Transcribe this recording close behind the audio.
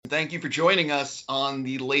Thank you for joining us on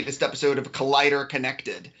the latest episode of Collider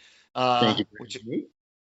Connected. Thank you for Which, having me.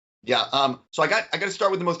 yeah. So I got to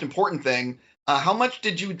start with the most important thing. How much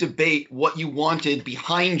did you debate what you wanted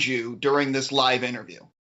behind you during this live interview?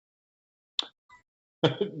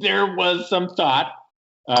 There was some thought.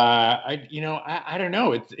 I don't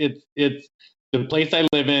know. It's the place I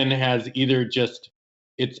live in has either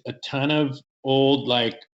it's a ton of old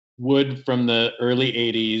like wood from the early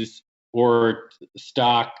 '80s or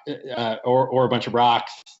stock or a bunch of rock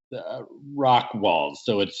walls.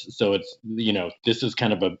 So it's this is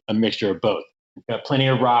kind of a mixture of both. We've got plenty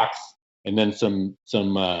of rocks and then some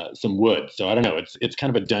wood. So I don't know. It's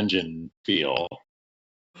kind of a dungeon feel.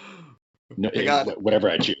 Whatever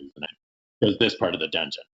I choose, and I chose this part of the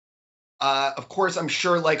dungeon. Of course, I'm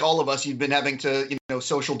sure, like all of us, you've been having to,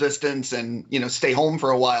 social distance and, stay home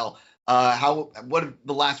for a while. What have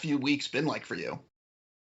the last few weeks been like for you?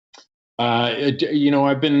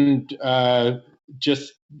 I've been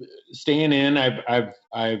just staying in.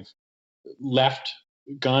 I've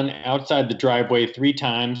gone outside the driveway 3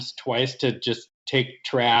 times, twice to just take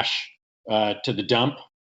trash to the dump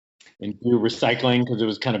and do recycling because it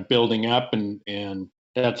was kind of building up, and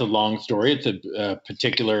that's a long story. It's a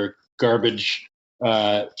particular garbage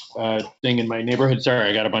thing in my neighborhood. Sorry,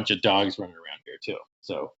 I got a bunch of dogs running around here too.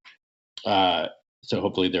 So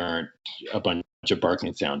hopefully there aren't a bunch of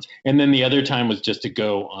barking sounds. And then the other time was just to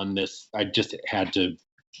go on this. I just had to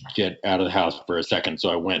get out of the house for a second, so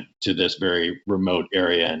I went to this very remote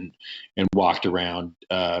area and walked around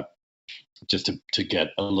just to get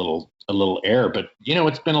a little air. But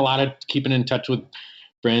it's been a lot of keeping in touch with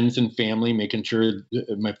friends and family, making sure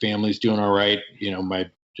my family's doing all right.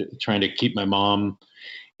 Trying to keep my mom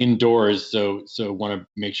indoors, so want to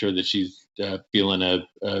make sure that she's feeling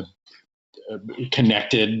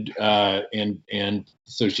connected, and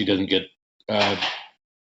so she doesn't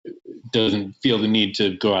feel the need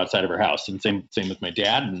to go outside of her house. And same with my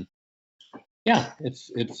dad. And yeah, it's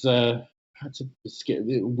a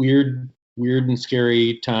weird and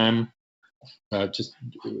scary time. Just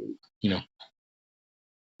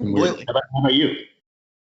Completely. How about you?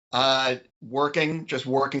 Just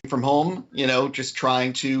working from home, just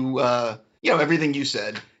trying to, everything you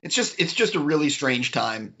said. It's just a really strange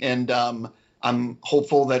time. And I'm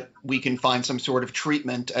hopeful that we can find some sort of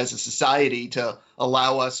treatment as a society to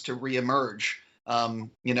allow us to reemerge,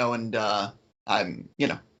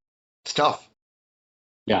 it's tough.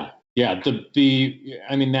 Yeah.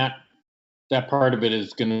 That part of it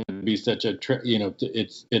is going to be such a,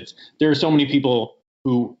 there are so many people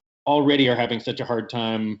who already are having such a hard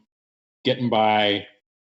time getting by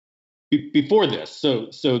before this. So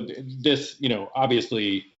this,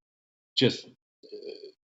 obviously just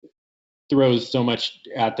throws so much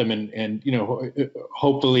at them, and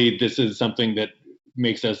hopefully this is something that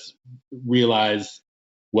makes us realize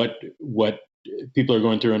what people are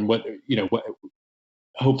going through, and what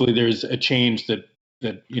hopefully there's a change that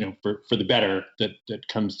for the better that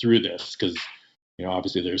comes through this, because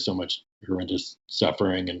obviously there's so much horrendous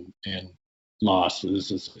suffering and loss.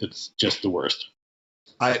 It's just the worst.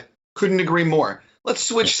 I couldn't agree more. Let's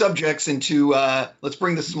switch subjects into let's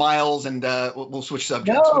bring the smiles, and we'll switch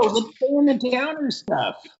subjects. No, let's stay in the downer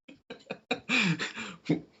stuff.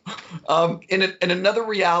 In another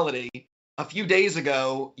reality, a few days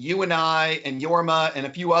ago, you and I and Yorma and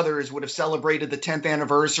a few others would have celebrated the 10th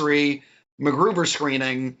anniversary MacGruber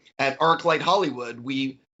screening at ArcLight Hollywood.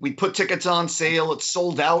 We put tickets on sale. It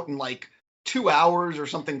sold out in like 2 hours or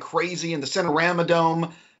something crazy in the Cinerama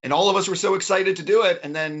Dome, and all of us were so excited to do it.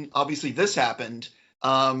 And then obviously this happened,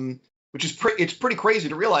 which is it's pretty crazy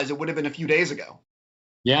to realize it would have been a few days ago.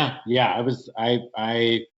 Yeah.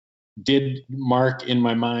 I did mark in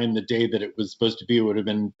my mind the day that it was supposed to be. It would have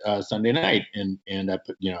been Sunday night, and I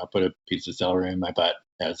put a piece of celery in my butt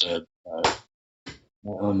as a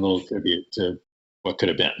little tribute to what could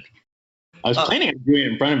have been. I was planning on doing it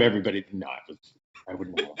in front of everybody. No, I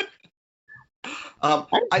wouldn't know.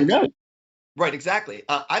 Right, exactly.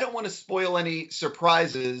 I don't want to spoil any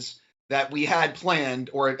surprises that we had planned,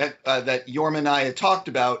 or that Yorma and I had talked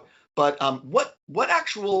about. But what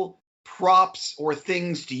actual props or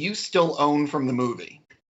things do you still own from the movie?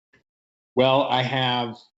 Well, I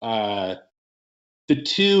have the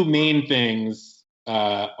 2 main things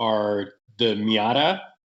are the Miata.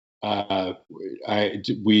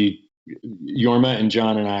 Yorma and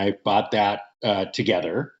John and I bought that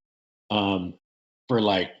together for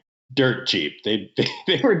like dirt cheap. They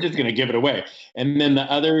were just going to give it away. And then the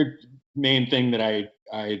other main thing that I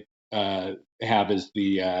have is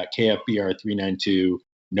the KFBR 392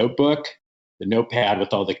 notebook, the notepad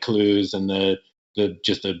with all the clues, and the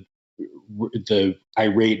just a the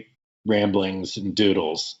irate ramblings and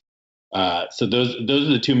doodles. So those are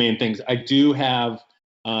the two main things. I do have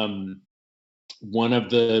one of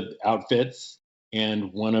the outfits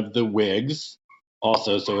and one of the wigs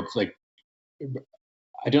also. So it's like,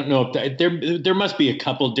 I don't know if there must be a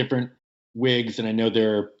couple different wigs, and I know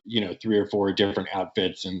there are 3 or 4 different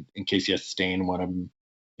outfits, and in case you have to stay in one of them.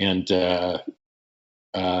 And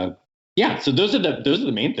yeah, so those are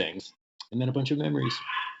the main things, and then a bunch of memories.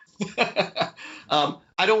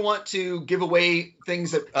 I don't want to give away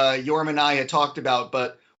things that Yorm and I had talked about,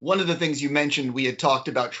 but one of the things you mentioned, we had talked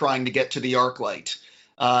about trying to get to the ArcLight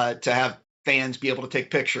to have fans be able to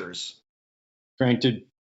take pictures.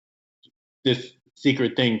 This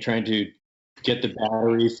secret thing, trying to get the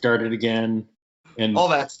battery started again, and all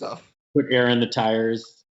that stuff. Put air in the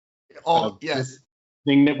tires. Yes.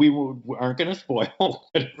 Thing that we aren't going to spoil.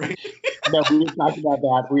 Right. No, we had talked about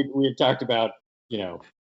that. We had talked about,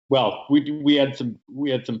 well, we had some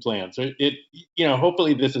plans. So it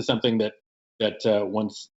hopefully this is something that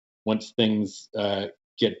once things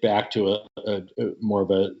get back to a more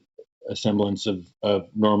of a semblance of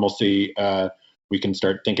normalcy, we can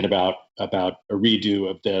start thinking about a redo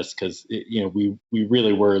of this, because we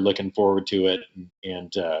really were looking forward to it,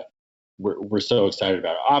 and we're so excited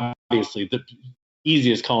about it. Obviously, the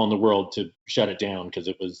easiest call in the world to shut it down, because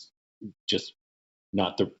it was just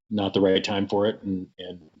not the right time for it, and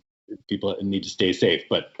people need to stay safe.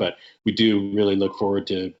 But we do really look forward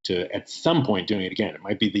to at some point doing it again. It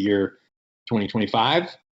might be the year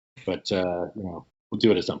 2025, but we'll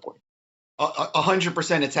do it at some point.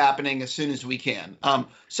 100% it's happening as soon as we can.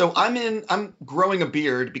 So I'm growing a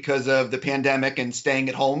beard because of the pandemic and staying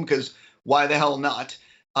at home, because why the hell not?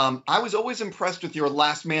 I was always impressed with your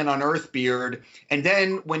Last Man on Earth beard, and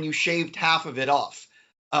then when you shaved half of it off,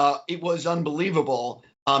 it was unbelievable.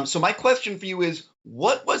 So my question for you is,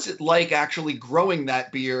 what was it like actually growing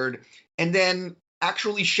that beard and then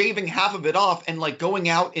actually shaving half of it off and like going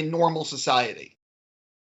out in normal society?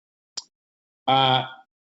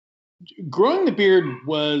 Growing the beard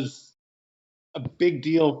was a big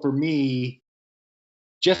deal for me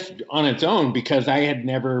just on its own, because I had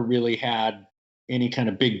never really had any kind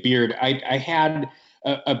of big beard. I had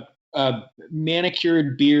a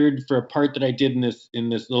manicured beard for a part that I did in this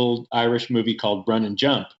little Irish movie called Run and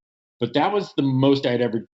Jump, but that was the most I'd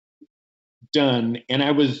ever done, and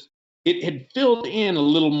it had filled in a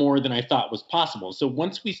little more than I thought was possible. So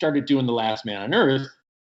once we started doing The Last Man on Earth,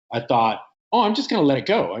 I thought, oh, I'm just going to let it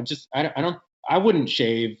go. I wouldn't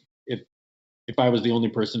shave if I was the only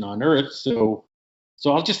person on Earth. So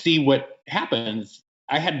I'll just see what happens.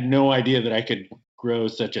 I had no idea that I could grow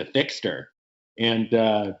such a thickster. And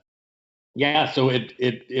so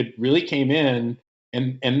it really came in.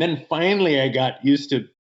 And then finally I got used to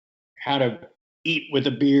how to eat with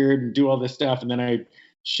a beard and do all this stuff. And then I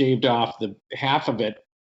shaved off the half of it.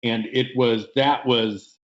 And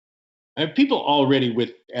people already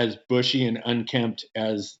with as bushy and unkempt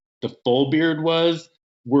as the full beard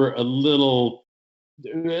were a little,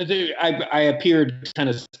 I appeared kind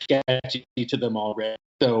of sketchy to them already.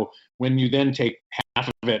 So when you then take half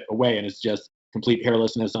of it away and it's just complete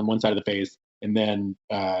hairlessness on one side of the face, and then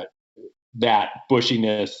that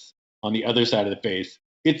bushiness on the other side of the face,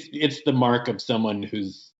 it's the mark of someone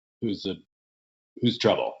who's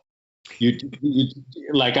trouble. You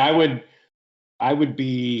like I would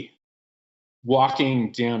be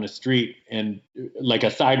walking down a street and like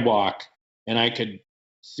a sidewalk, and I could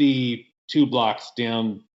see 2 blocks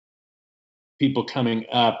down people coming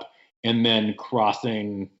up and then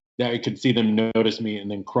crossing. That I could see them notice me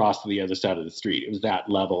and then cross to the other side of the street. It was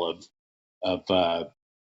that level of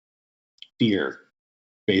fear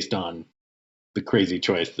based on the crazy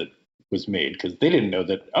choice that was made, because they didn't know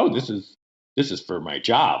that, oh, this is for my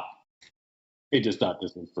job. They just thought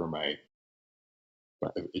this was for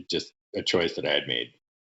just a choice that I had made.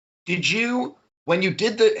 Did you, when you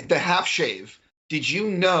did the half shave, did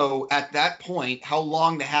you know at that point how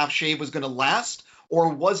long the half shave was going to last? Or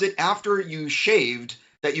was it after you shaved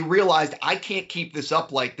that you realized, I can't keep this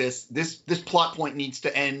up like this? This plot point needs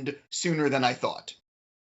to end sooner than I thought?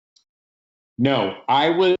 No, I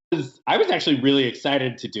was actually really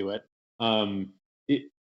excited to do it. I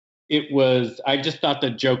just thought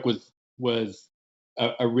the joke was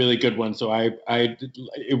a really good one. So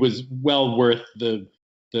it was well worth the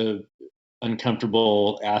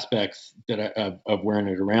uncomfortable aspects of wearing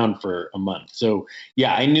it around for a month. So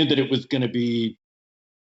yeah, I knew that it was going to be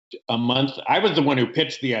a month. I was the one who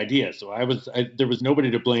pitched the idea, so there was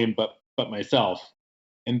nobody to blame but myself.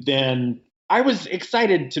 And then I was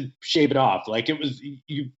excited to shave it off. Like it's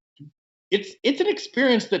an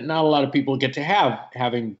experience that not a lot of people get to have,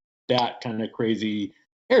 having that kind of crazy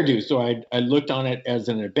hairdo. So I looked on it as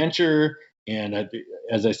an adventure, and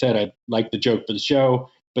as I said, I liked the joke for the show.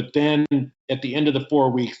 But then at the end of the 4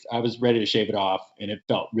 weeks, I was ready to shave it off, and it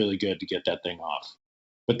felt really good to get that thing off.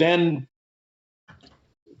 But then,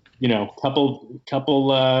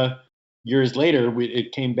 couple years later,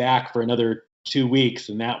 it came back for another 2 weeks,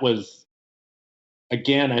 and that was,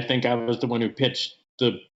 again, I think I was the one who pitched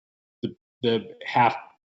the half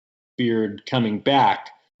beard coming back,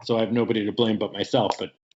 so I have nobody to blame but myself.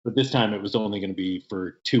 But this time it was only going to be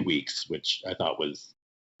for 2 weeks, which I thought was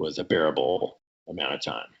a bearable amount of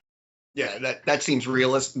time. Yeah, that seems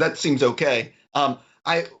realistic. That seems okay.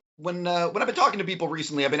 When I've been talking to people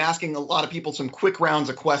recently, I've been asking a lot of people some quick rounds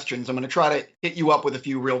of questions. I'm going to try to hit you up with a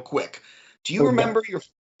few real quick. Do you remember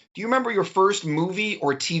your first movie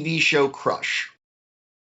or TV show crush?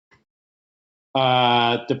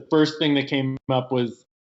 The first thing that came up was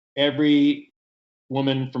every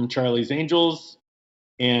woman from Charlie's Angels,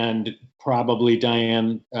 and probably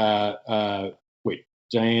Diane Ladd.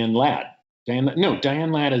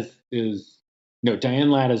 Diane Ladd is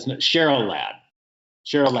Cheryl Ladd.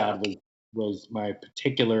 Cheryl Ladd was my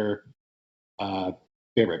particular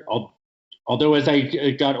favorite. Although as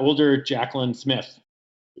I got older, Jacqueline Smith.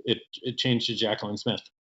 It changed to Jacqueline Smith.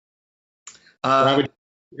 I would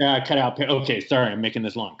cut out. Okay, sorry, I'm making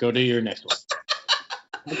this long. Go to your next one.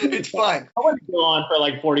 It's fine. I want to go on for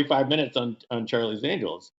like 45 minutes on Charlie's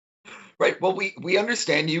Angels. Right. Well, we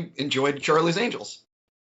understand you enjoyed Charlie's Angels.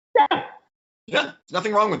 Yeah. Yeah. There's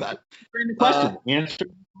nothing wrong with that. Question. Answer.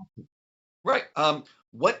 Right.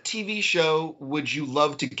 What TV show would you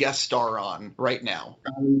love to guest star on right now?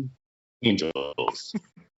 Angels.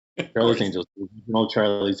 Charlie's Angels. Original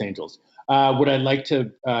Charlie's Angels. Would I like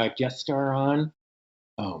to guest star on?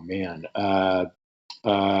 Oh man. I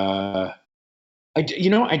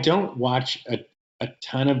don't watch a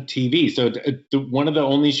ton of TV. So one of the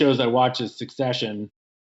only shows I watch is Succession.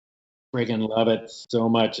 Friggin' love it so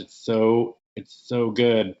much. It's so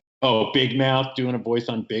good. Oh, Big Mouth, doing a voice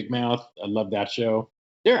on Big Mouth. I love that show.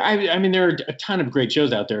 There are a ton of great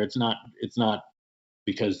shows out there. It's not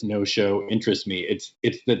because no show interests me. It's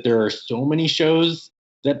that there are so many shows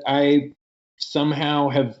that I somehow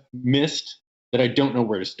have missed that I don't know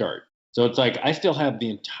where to start. So it's like I still have the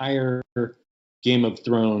entire Game of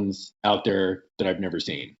Thrones out there that I've never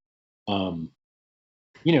seen.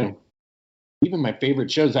 Even my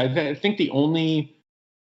favorite shows. I think the only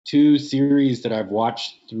 2 series that I've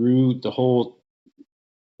watched through the whole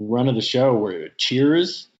run of the show were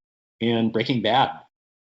Cheers and Breaking Bad.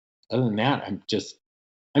 Other than that,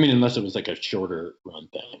 unless it was like a shorter run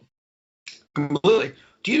thing. Completely.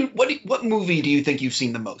 What movie do you think you've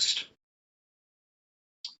seen the most?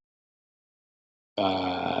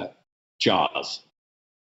 Jaws.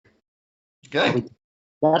 Okay.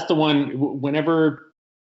 That's the one. Whenever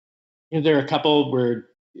there are a couple where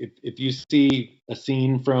if you see a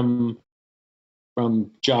scene from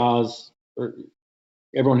Jaws, or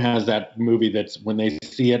everyone has that movie that's when they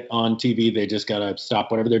see it on TV, they just gotta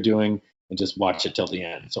stop whatever they're doing and just watch it till the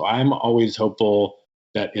end. So I'm always hopeful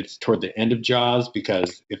that it's toward the end of Jaws,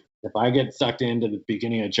 because if I get sucked into the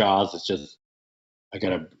beginning of Jaws, it's just I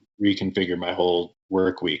gotta reconfigure my whole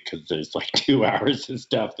work week, because there's like 2 hours of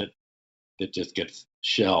stuff that just gets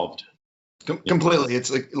shelved. Completely. It's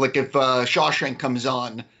like if Shawshank comes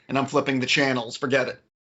on and I'm flipping the channels, forget it.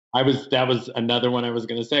 That was another one I was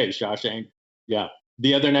going to say, Shawshank. Yeah.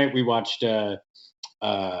 The other night we watched The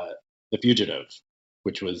Fugitive,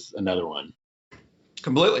 which was another one.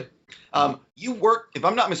 Completely. You worked, if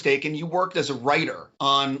I'm not mistaken, you worked as a writer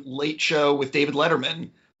on Late Show with David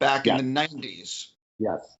Letterman back in the 90s.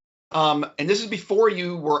 Yes. And this is before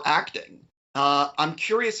you were acting. I'm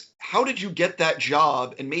curious, how did you get that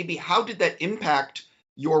job, and maybe how did that impact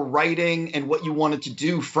your writing and what you wanted to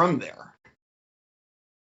do from there?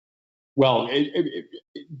 Well,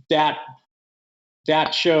 that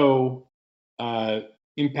show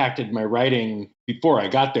impacted my writing before I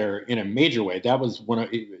got there in a major way. That was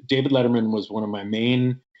David Letterman was one of my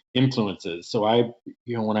main influences. So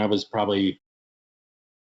when I was probably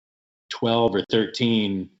 12 or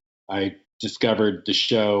 13, I discovered the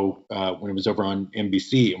show when it was over on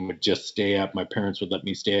NBC, and would just stay up. My parents would let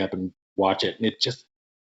me stay up and watch it. And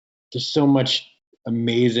there's so much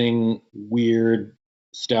amazing, weird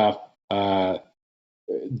stuff that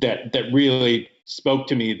really spoke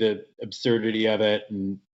to me, the absurdity of it.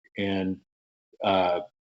 And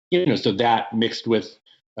so that mixed with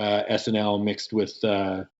SNL, mixed with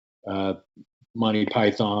Monty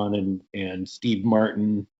Python and Steve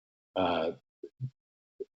Martin,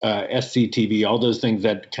 SCTV, all those things,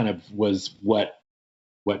 that kind of was what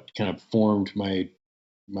kind of formed my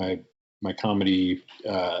my comedy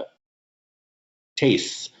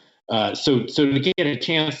tastes. So to get a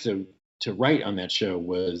chance to write on that show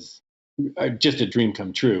was just a dream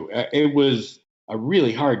come true. It was a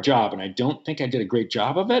really hard job, and I don't think I did a great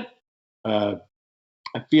job of it.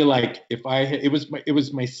 I feel like if I had, it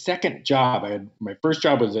was my second job. My first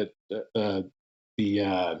job was at the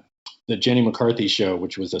Jenny McCarthy show,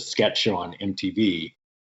 which was a sketch show on MTV,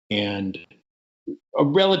 and a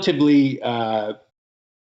relatively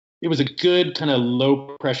it was a good kind of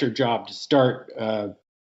low pressure job to start, and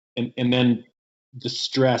then the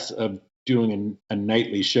stress of doing a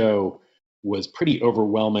nightly show was pretty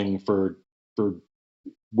overwhelming for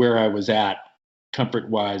where I was at comfort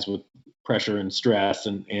wise with pressure and stress,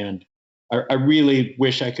 and I really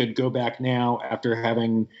wish I could go back now after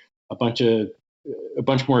having a bunch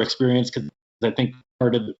more experience, because I think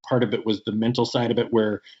part of it was the mental side of it,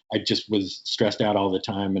 where I just was stressed out all the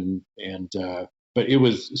time, and but it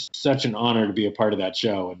was such an honor to be a part of that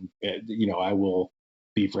show, and I will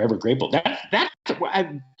be forever grateful. That's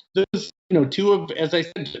those two of, as I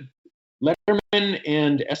said, Letterman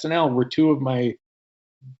and SNL were two of my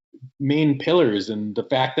main pillars, and the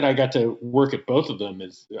fact that I got to work at both of them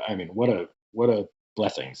is, I mean, what a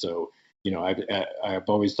blessing. So I've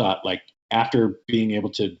always thought, like, after being able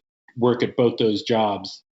to work at both those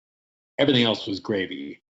jobs, everything else was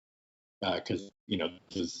gravy, because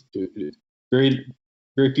very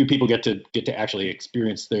very few people get to actually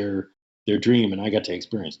experience their dream, and I got to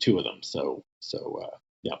experience two of them. So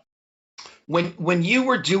yeah. When you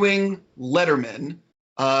were doing Letterman,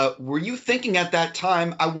 were you thinking at that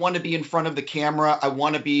time, I want to be in front of the camera, I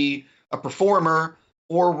want to be a performer,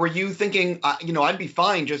 or were you thinking, I'd be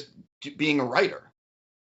fine just being a writer?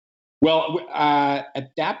 Well,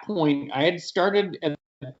 at that point, I had started at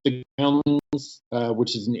the Groundlings,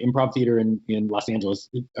 which is an improv theater in Los Angeles.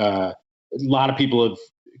 A lot of people have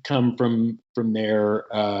come from there,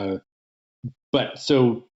 but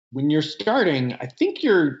so when you're starting, I think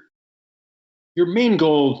your main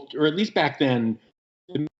goal, or at least back then,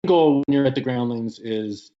 the main goal when you're at the Groundlings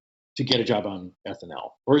is to get a job on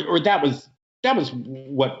SNL, or that was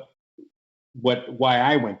why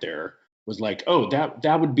I went there, was like, oh,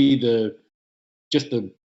 that would be the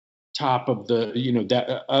top of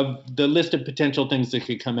the of the list of potential things that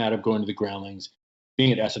could come out of going to the Groundlings.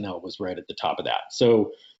 Being at SNL was right at the top of that.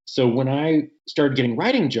 So when I started getting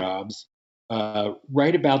writing jobs,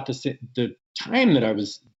 right about the time that I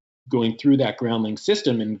was going through that Groundling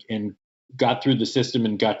system and got through the system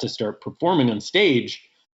and got to start performing on stage,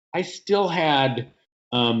 I still had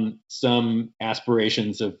some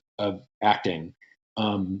aspirations of acting.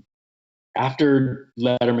 After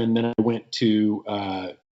Letterman, then I went to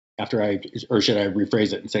after I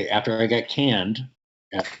rephrase it and say, after I got canned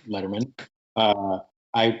at Letterman,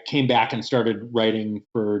 I came back and started writing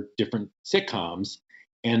for different sitcoms.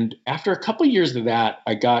 And after a couple of years of that,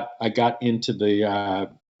 I got into the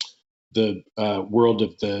world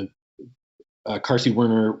of the Carsey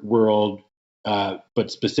Werner world,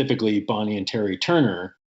 but specifically Bonnie and Terry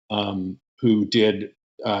Turner, who did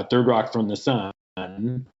Third Rock from the Sun,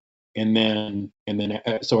 and then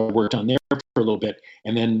so I worked on there for a little bit,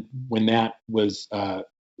 and then when that was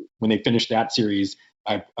when they finished that series,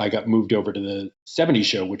 I got moved over to the '70s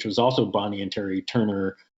show, which was also Bonnie and Terry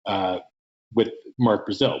Turner with Mark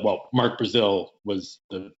Brazil. Well, Mark Brazil was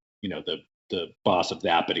the boss of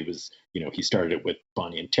that, but he was he started it with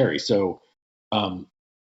Bonnie and Terry. So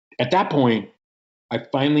at that point, I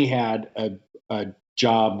finally had a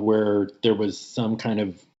job where there was some kind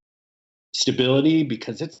of stability,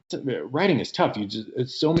 because writing is tough.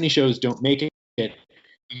 So many shows don't make it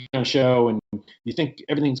on a show, and you think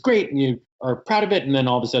everything's great and you are proud of it, and then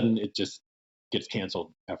all of a sudden it just gets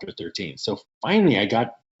canceled after 13. So finally I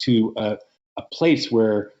got to a place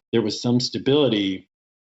where there was some stability,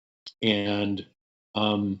 and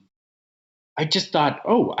I just thought,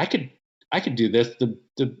 oh, I could do this.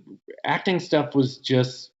 The acting stuff was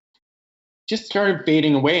just started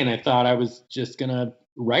fading away, and I thought I was just gonna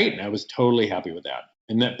write, and I was totally happy with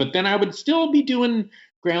that. But then I would still be doing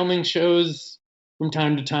Groundling shows from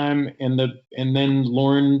time to time, and then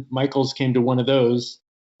Lorne Michaels came to one of those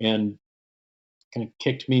and kind of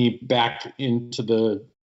kicked me back into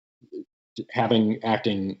having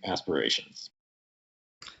acting aspirations.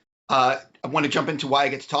 I want to jump into why I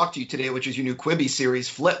get to talk to you today, which is your new Quibi series,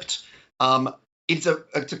 Flipped. It's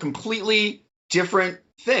a completely different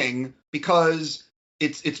thing, because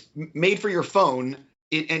it's made for your phone,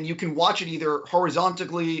 and you can watch it either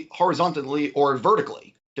horizontally or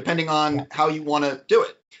vertically, depending on how you want to do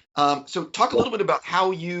it. So talk a little bit about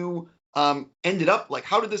how you ended up, like,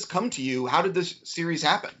 how did this come to you? How did this series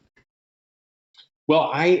happen? Well,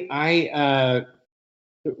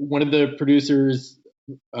 one of the producers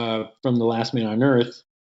from The Last Man on Earth,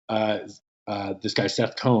 this guy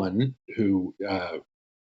Seth Cohen, who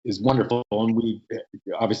is wonderful, and we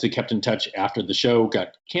obviously kept in touch after the show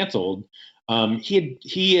got canceled.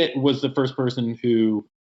 He was the first person who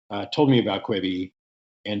told me about Quibi,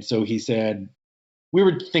 and so he said we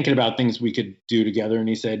were thinking about things we could do together, and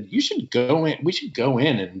he said you should go in. We should go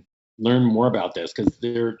in and learn more about this because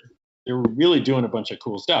they're really doing a bunch of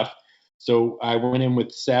cool stuff. So I went in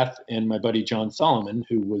with Seth and my buddy John Solomon,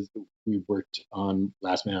 we worked on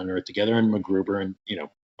Last Man on Earth together, and MacGruber, and a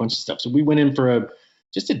bunch of stuff. So we went in for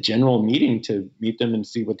just a general meeting to meet them and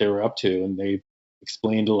see what they were up to, and they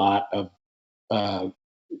explained a lot of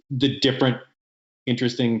the different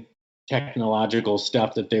interesting technological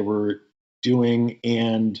stuff that they were doing,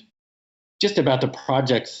 and just about the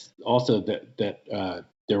projects also that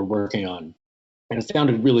they're working on. And it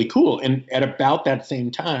sounded really cool. And at about that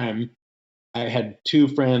same time, I had two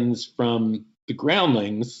friends from the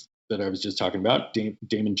Groundlings that I was just talking about,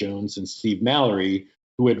 Damon Jones and Steve Mallory,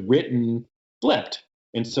 who had written Flipped.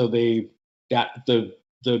 And so the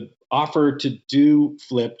offer to do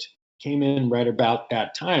Flipped came in right about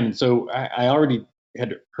that time. And so I already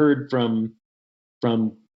had heard from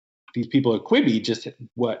these people at Quibi just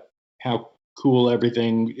how cool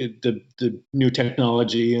everything, the new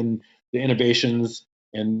technology and the innovations,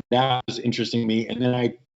 and that was interesting to me. And then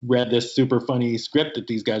I read this super funny script that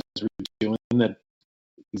these guys were doing, that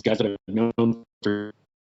these guys that I've known for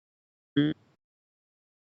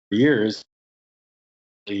years,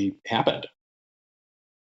 really happened.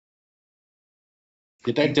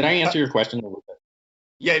 Did I answer your question?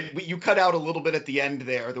 Yeah, you cut out a little bit at the end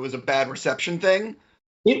there. There was a bad reception thing.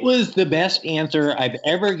 It was the best answer I've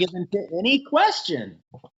ever given to any question.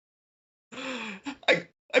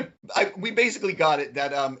 We basically got it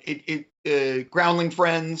that Groundling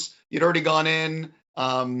Friends, you'd already gone in,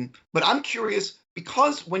 but I'm curious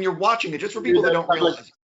because when you're watching it, just for people that don't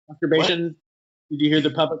realize, masturbation. What? Did you hear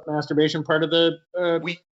the public masturbation part of the?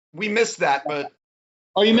 We missed that, but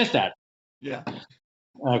you missed that. Yeah.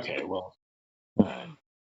 Okay, well.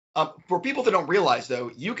 For people that don't realize,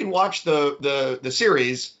 though, you can watch the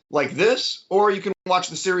series like this, or you can watch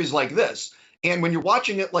the series like this. And when you're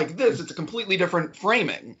watching it like this, it's a completely different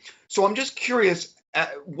framing. So I'm just curious,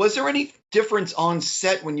 was there any difference on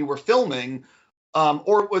set when you were filming,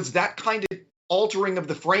 or was that kind of altering of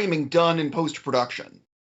the framing done in post-production?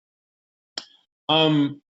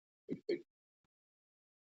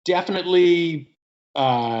 Definitely.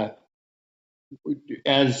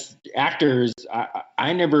 As actors,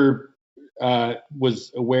 I never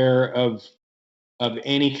was aware of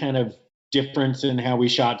any kind of difference in how we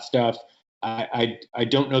shot stuff. I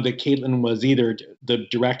don't know that Caitlin was either. The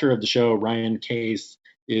director of the show, Ryan Case,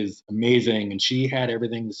 is amazing, and she had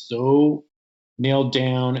everything so nailed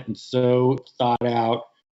down and so thought out.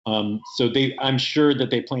 So I'm sure that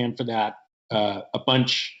they planned for that a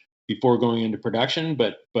bunch before going into production,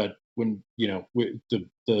 but when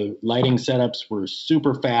the lighting setups were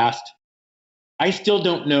super fast. I still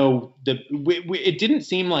don't know it didn't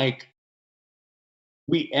seem like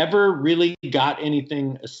we ever really got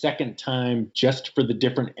anything a second time just for the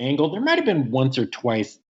different angle. There might have been once or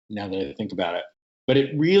twice now that I think about it, but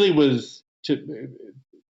it really was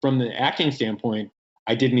from the acting standpoint,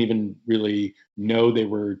 I didn't even really know they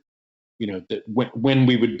were, that when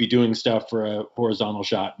we would be doing stuff for a horizontal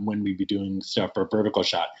shot and when we'd be doing stuff for a vertical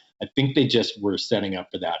shot. I think they just were setting up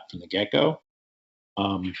for that from the get-go.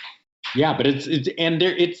 But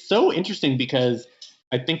it's so interesting because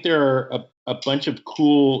I think there are a bunch of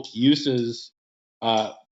cool uses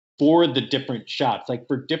for the different shots. Like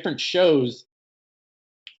for different shows,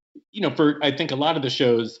 I think a lot of the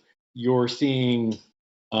shows you're seeing,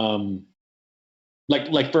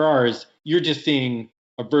 like for ours, you're just seeing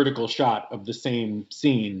a vertical shot of the same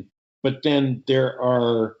scene. But then there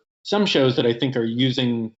are some shows that I think are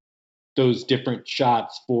using those different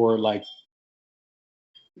shots for like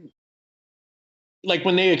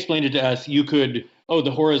when they explained it to us, you could,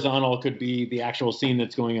 the horizontal could be the actual scene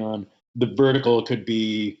that's going on. The vertical could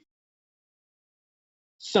be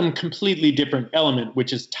some completely different element,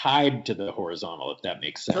 which is tied to the horizontal, if that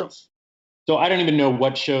makes sense. Sure. So I don't even know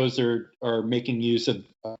what shows are making use of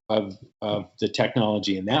the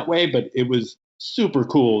technology in that way, but it was super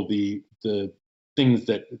cool. The things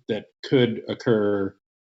that could occur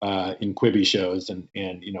in Quibi shows, and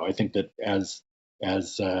I think that as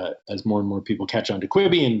more and more people catch on to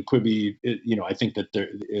Quibi and Quibi, I think that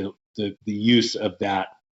the use of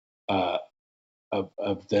that of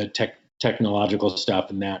the technological stuff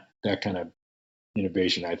and that kind of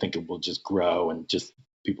innovation, I think it will just grow, and just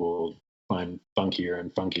people will find funkier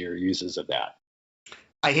and funkier uses of that.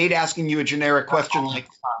 I hate asking you a generic question like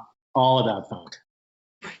all about funk.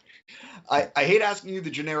 I hate asking you the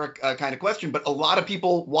generic kind of question, but a lot of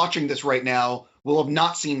people watching this right now will have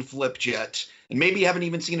not seen Flipped yet, and maybe haven't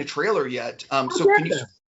even seen a trailer yet. So can you?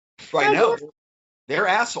 I know they're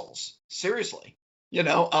assholes. Seriously,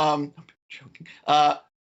 I'm joking.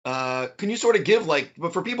 Can you sort of give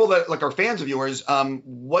but for people that like are fans of yours,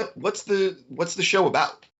 what's the show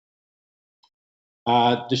about?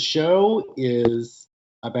 The show is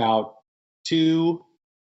about two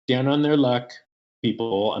down on their luck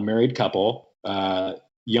people, a married couple,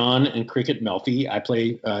 Jan and Cricket Melfi. I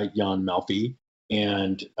play Jan Melfi,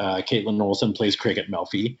 and Caitlin Olsen plays Cricket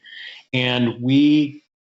Melfi. And we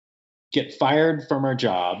get fired from our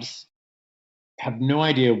jobs, have no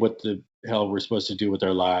idea what the hell we're supposed to do with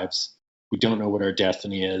our lives. We don't know what our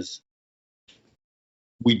destiny is.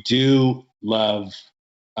 We do love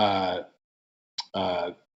house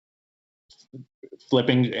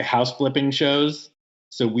flipping shows.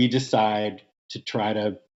 So we decide to try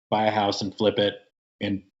to buy a house and flip it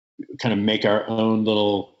and kind of make our own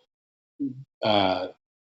little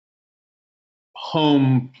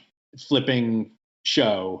home flipping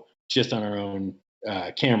show just on our own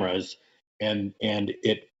cameras. And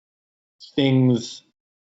things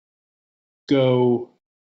go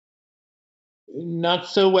not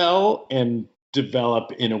so well and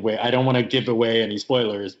develop in a way. I don't want to give away any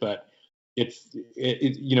spoilers, but I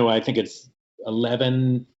think it's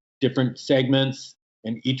 11 different segments,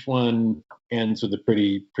 and each one ends with a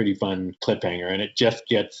pretty fun cliffhanger, and it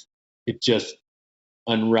just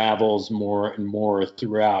unravels more and more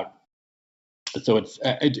throughout. So does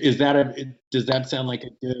that sound like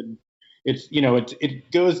a good?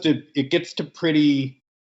 It gets to pretty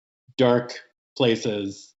dark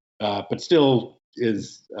places, but still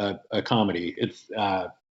is a comedy. I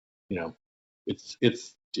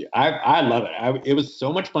love it. It was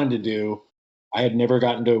so much fun to do. I had never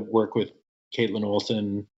gotten to work with Caitlin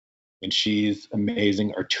Olsen, and she's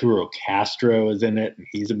amazing. Arturo Castro is in it, and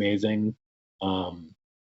he's amazing. And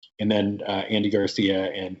then Andy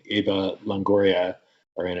Garcia and Eva Longoria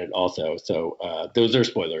are in it also. So those are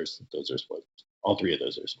spoilers. All three of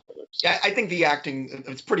those are spoilers. Yeah, I think the acting,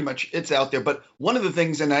 it's out there. But one of the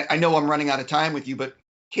things, and I know I'm running out of time with you, but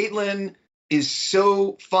Caitlin is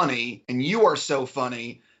so funny, and you are so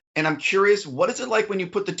funny. And I'm curious, what is it like when you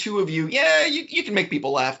put the two of you? Yeah, you can make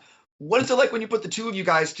people laugh. What is it like when you put the two of you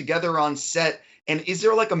guys together on set? And is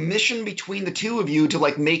there like a mission between the two of you to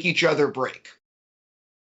like make each other break?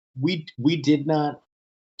 We did not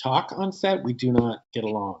talk on set. We do not get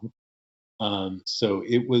along. So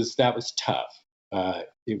that was tough.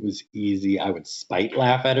 It was easy. I would spite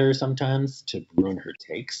laugh at her sometimes to ruin her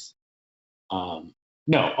takes.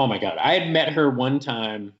 No, oh my God. I had met her one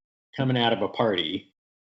time coming out of a party,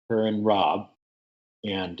 her and Rob,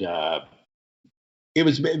 and it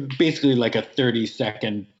was basically like a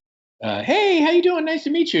 30-second, hey, how you doing? Nice to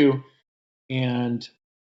meet you. And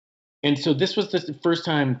so this was the first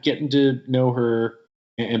time getting to know her,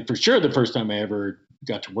 and for sure the first time I ever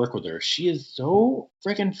got to work with her. She is so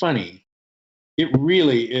freaking funny. It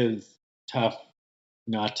really is tough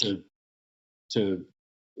not to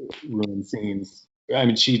ruin scenes. I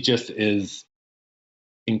mean, she just is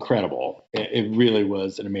incredible. It really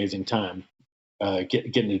was an amazing time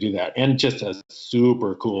getting to do that, and just a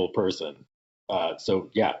super cool person. So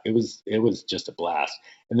yeah, it was just a blast.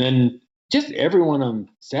 And then just everyone on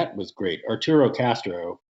set was great. Arturo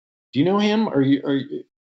Castro, do you know him?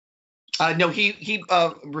 No, he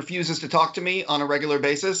refuses to talk to me on a regular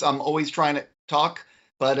basis. I'm always trying to talk,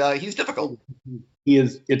 but he's difficult. He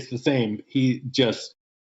is. It's the same. He just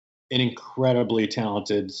an incredibly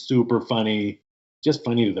talented, super funny, just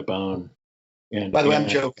funny to the bone. And by the way, I'm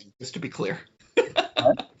joking, just to be clear.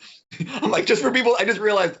 I'm like, just for people, I just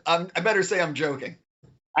realized I better say I'm joking.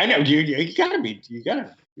 I know you gotta be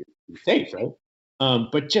safe, right?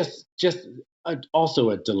 But just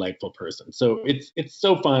also a delightful person. So it's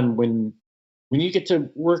so fun when you get to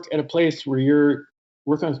work at a place where you're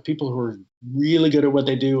working with people who are really good at what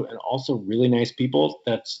they do and also really nice people.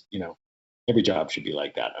 That's every job should be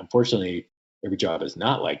like that. Unfortunately, every job is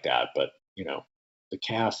not like that. But the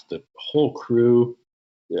cast, the whole crew,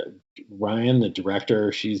 Ryan, the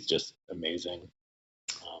director, she's just amazing.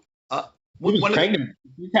 He's pregnant.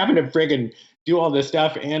 He's having to friggin' do all this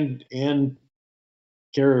stuff and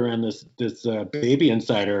carry around this baby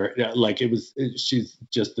inside her. Like she's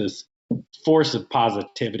just this force of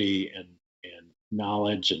positivity and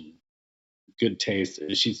knowledge and good taste.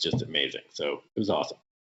 She's just amazing. So it was awesome.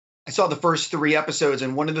 I saw the first 3 episodes,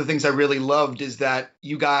 and one of the things I really loved is that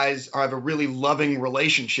you guys have a really loving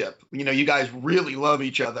relationship. You guys really love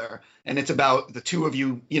each other, and it's about the two of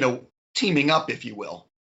you, teaming up, if you will.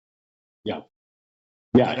 Yeah,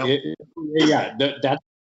 yeah, You know, yeah.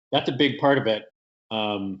 That's a big part of it.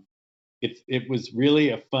 It was really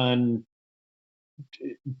a fun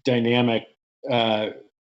dynamic.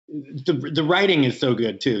 The writing is so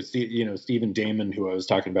good too. Stephen Damon, who I was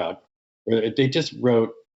talking about, they just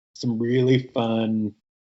wrote some really fun,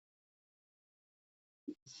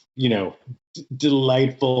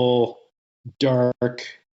 delightful, dark,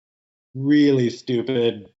 really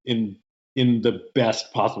stupid in the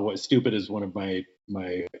best possible way. Stupid is one of my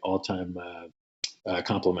all-time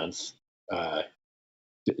compliments,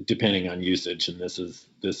 depending on usage, and this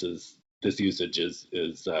usage is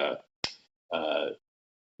the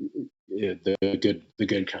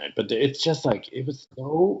good kind. But it's just like, it was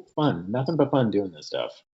so fun. Nothing but fun doing this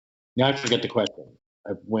stuff. Now I forget the question.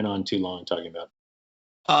 I went on too long talking about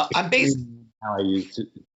I'm based. how I use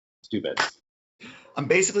stupid. I'm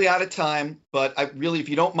basically out of time, but I really, if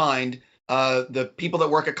you don't mind, the people that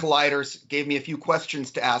work at Colliders gave me a few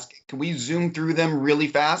questions to ask. Can we zoom through them really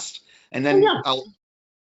fast? And then Yeah.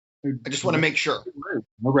 I just want to make sure.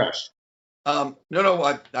 No rush. No,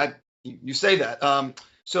 you say that.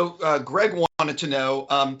 So Greg wanted to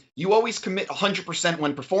know, you always commit 100%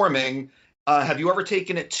 when performing. Have you ever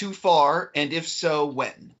taken it too far? And if so,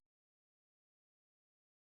 when?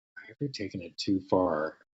 I've ever taken it too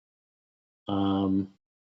far? I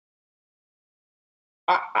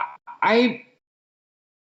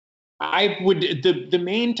would, the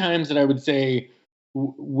main times that I would say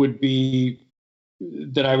would be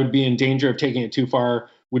that I would be in danger of taking it too far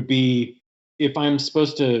would be if I'm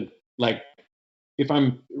supposed to, like, if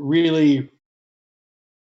I'm really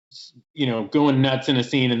going nuts in a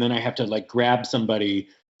scene and then I have to like grab somebody.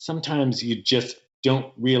 Sometimes you just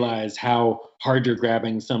don't realize how hard you're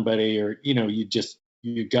grabbing somebody, or you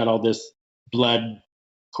got all this blood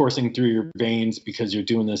coursing through your veins because you're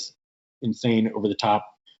doing this insane over the top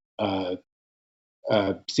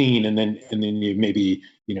scene, and then you maybe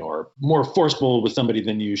are more forceful with somebody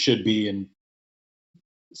than you should be. And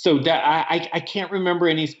so that I can't remember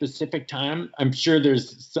any specific time. I'm sure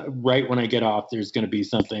there's, right when I get off, there's going to be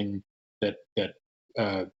something that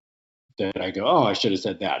I go, oh, I should have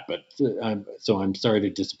said that. But I'm sorry to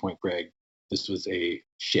disappoint Greg. This was a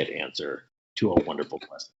shit answer to a wonderful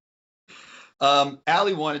question.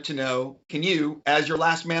 Allie wanted to know, can you, as your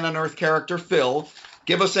Last Man on Earth character, Phil,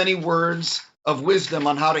 give us any words of wisdom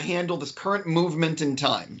on how to handle this current movement in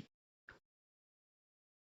time?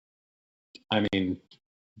 I mean,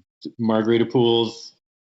 margarita pools,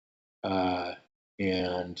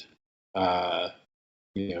 and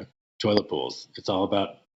toilet pools. It's all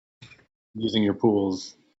about using your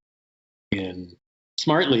pools in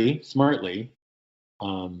smartly.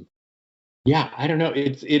 Yeah, I don't know.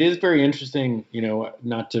 It is very interesting.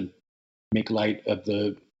 Not to make light of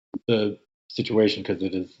the situation, because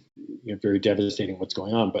it is very devastating what's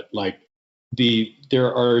going on. But like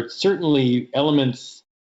there are certainly elements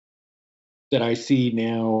that I see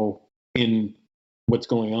now in what's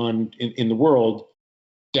going on in the world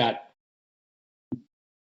that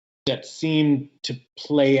seem to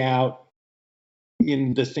play out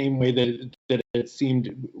in the same way that it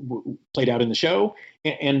seemed played out in the show,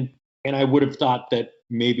 and I would have thought that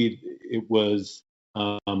maybe it was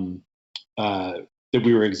that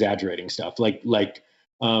we were exaggerating stuff, like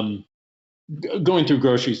going through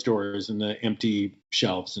grocery stores and the empty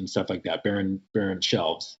shelves and stuff like that, barren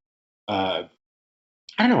shelves. I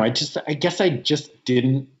don't know. I guess I just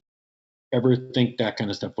didn't ever think that kind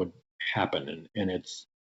of stuff would happen, and it's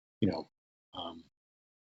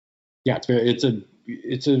yeah,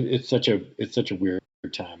 it's such a weird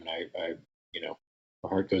time, and I my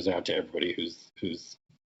heart goes out to everybody who's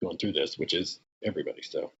going through this, which is everybody.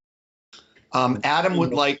 So Adam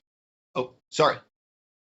would like. Oh, sorry.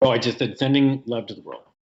 Oh, I just said sending love to the world.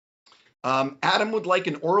 Adam would like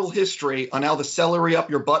an oral history on how the celery up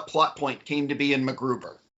your butt plot point came to be in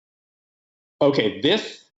MacGruber. Okay,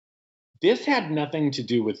 this had nothing to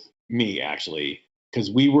do with me, actually, because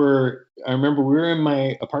I remember we were in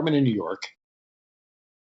my apartment in New York.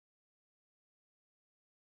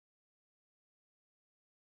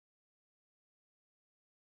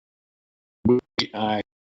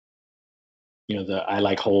 The I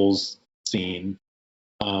like holes scene.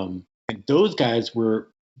 And those guys were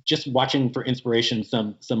just watching for inspiration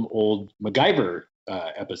some old MacGyver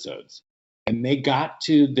episodes, and they got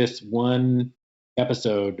to this one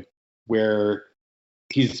episode where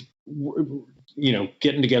he's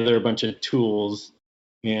getting together a bunch of tools,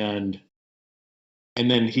 and and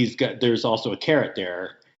then there's also a carrot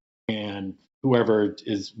there, and whoever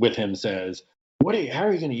is with him says, how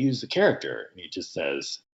are you going to use the character? And he just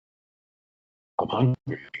says, I'm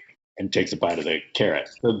hungry, and takes a bite of the carrot.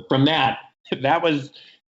 So from that was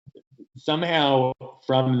somehow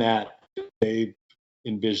from that, they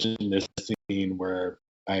envisioned this scene where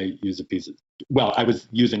I was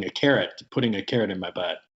using putting a carrot in my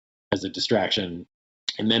butt as a distraction.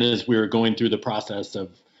 And then as we were going through the process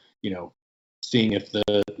of, seeing if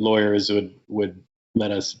the lawyers would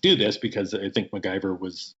let us do this, because I think MacGyver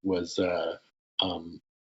was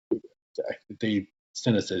they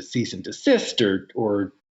sent us a cease and desist,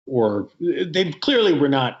 or they clearly were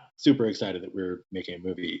not super excited that we were making a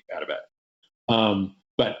movie out of it.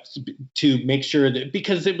 But to make sure that,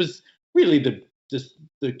 because it was really the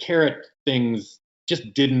carrot things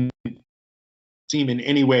just didn't seem in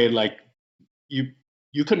any way like you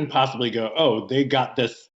couldn't possibly go, oh, they got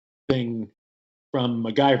this thing from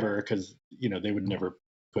MacGyver, because they would never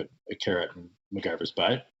put a carrot in MacGyver's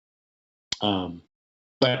butt.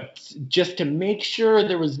 But just to make sure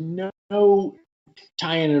there was no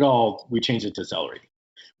tie-in at all, we changed it to celery,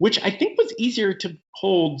 which I think was easier to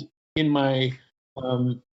hold in my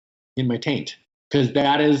taint, because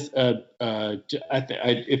that is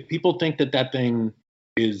if people think that thing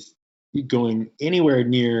is going anywhere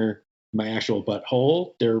near my actual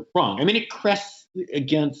butthole, they're wrong. I mean, it crests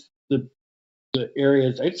against the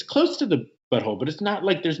areas. It's close to the butthole, but it's not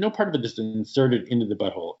like there's no part of it that's inserted into the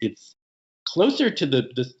butthole. It's closer to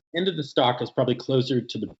the end of the stalk is probably closer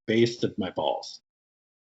to the base of my balls.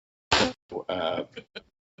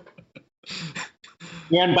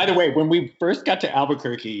 And by the way, when we first got to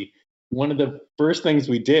Albuquerque, one of the first things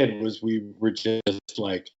we did was we were just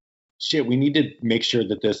like, shit, we need to make sure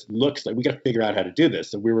that this looks like, we got to figure out how to do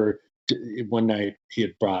this. So one night he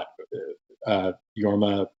had brought,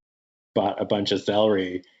 Jorma bought a bunch of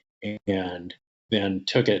celery and then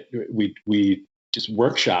took it, we just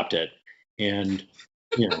workshopped it. And,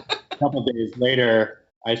 a couple of days later,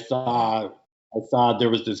 I saw there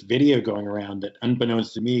was this video going around that,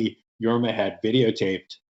 unbeknownst to me, Jorma had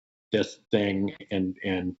videotaped this thing, and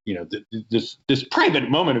this private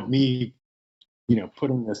moment of me,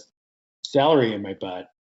 putting this celery in my butt,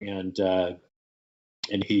 and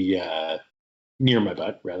he near my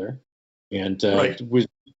butt rather, and was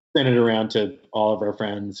sent it around to all of our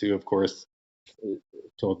friends, who of course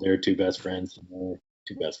told their two best friends and their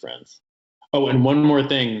two best friends. Oh, and one more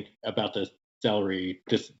thing about the celery.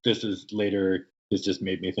 This is later. This just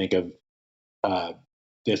made me think of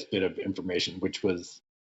this bit of information, which was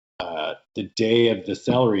the day of the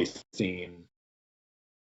celery scene.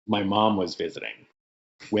 My mom was visiting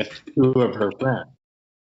with two of her friends,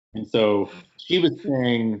 and so she was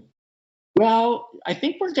saying, "Well, I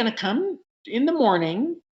think we're going to come in the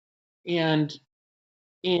morning, and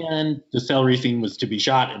the celery scene was to be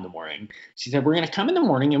shot in the morning." She said, "We're going to come in the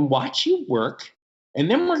morning and watch you work, and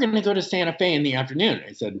then we're going to go to Santa Fe in the afternoon."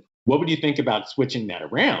 I said, "What would you think about switching that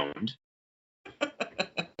around?"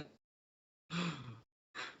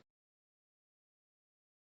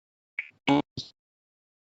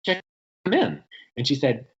 Check them in. And she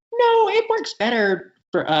said, "No, it works better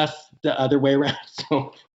for us the other way around."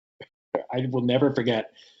 So I will never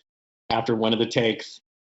forget, after one of the takes,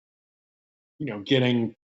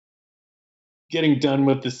 getting done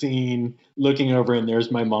with the scene, looking over, and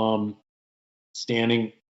there's my mom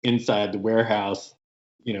standing inside the warehouse,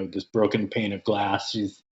 this broken pane of glass.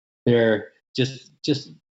 She's there just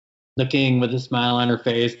looking with a smile on her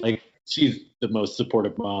face, like she's the most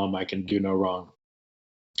supportive mom. I can do no wrong.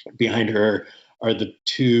 Behind her are the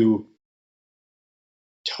two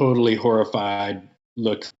totally horrified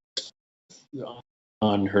looks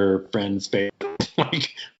on her friend's face.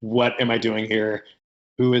 Like, what am I doing here?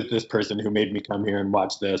 Who is this person who made me come here and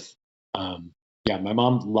watch this? Yeah, my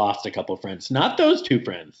mom lost a couple friends. Not those two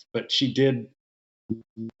friends, but she did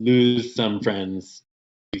lose some friends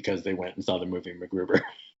because they went and saw the movie MacGruber.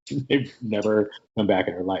 They've never come back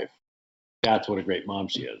in her life. That's what a great mom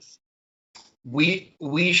she is.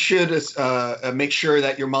 We should make sure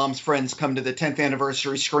that your mom's friends come to the 10th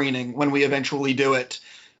anniversary screening when we eventually do it,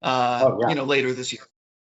 later this year.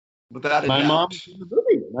 Without a doubt. Mom's in the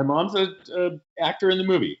movie. My mom's a actor in the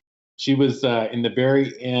movie. She was in the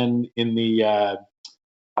very end in the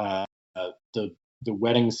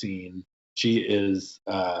wedding scene. She is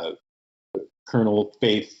Colonel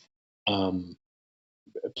Faith,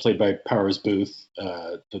 played by Powers Booth,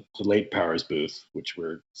 the late Powers Booth, which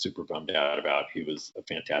we're super bummed out about. He was a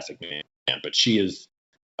fantastic man, but she is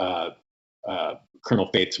Colonel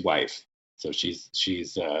Faith's wife. So she's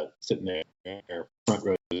sitting there front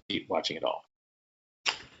row seat watching it all.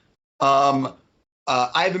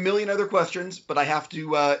 I have a million other questions, but I have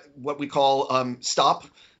to what we call stop.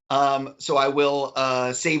 So I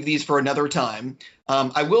will save these for another time.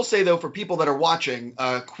 I will say though, for people that are watching,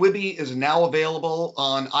 Quibi is now available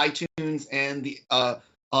on iTunes and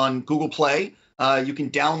on Google Play. You can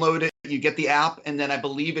download it. You get the app, and then I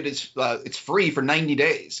believe it's free for 90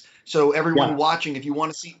 days. So everyone watching, if you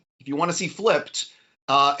want to see Flipped,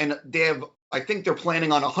 and I think they're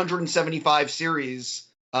planning on 175 series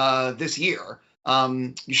this year.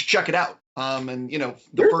 You should check it out. And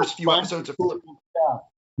the first few episodes of Flipped.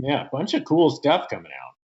 Yeah, a bunch of cool stuff coming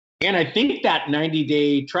out. And I think that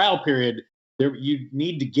 90-day trial period, you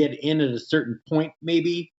need to get in at a certain point,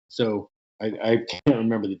 maybe. So I can't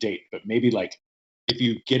remember the date, but maybe like if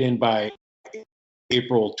you get in by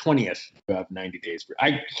April 20th, you have 90 days.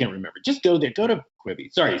 I can't remember. Just go there. Go to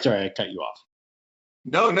Quibi. Sorry, I cut you off.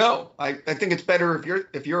 No. I think it's better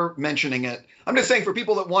if you're mentioning it. I'm just saying for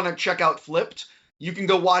people that want to check out Flipped, you can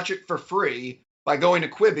go watch it for free by going to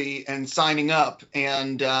Quibi and signing up,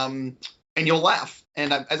 and you'll laugh.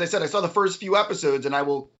 And as I said, I saw the first few episodes, and I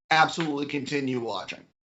will absolutely continue watching.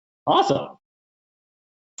 Awesome.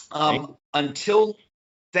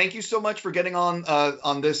 Thank you so much for getting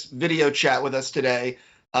on this video chat with us today.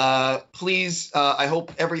 Please, I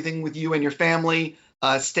hope everything with you and your family.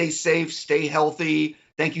 Stay safe, stay healthy.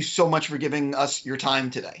 Thank you so much for giving us your time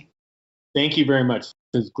today. Thank you very much.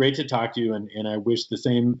 It was great to talk to you, and I wish the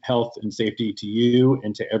same health and safety to you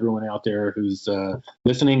and to everyone out there who's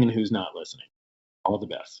listening and who's not listening. All the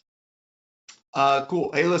best.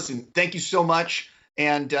 Cool. Hey, listen, thank you so much.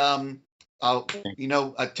 And, a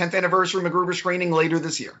 10th anniversary MacGruber screening later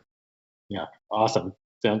this year. Yeah, awesome.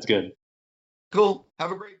 Sounds good. Cool.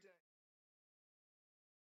 Have a great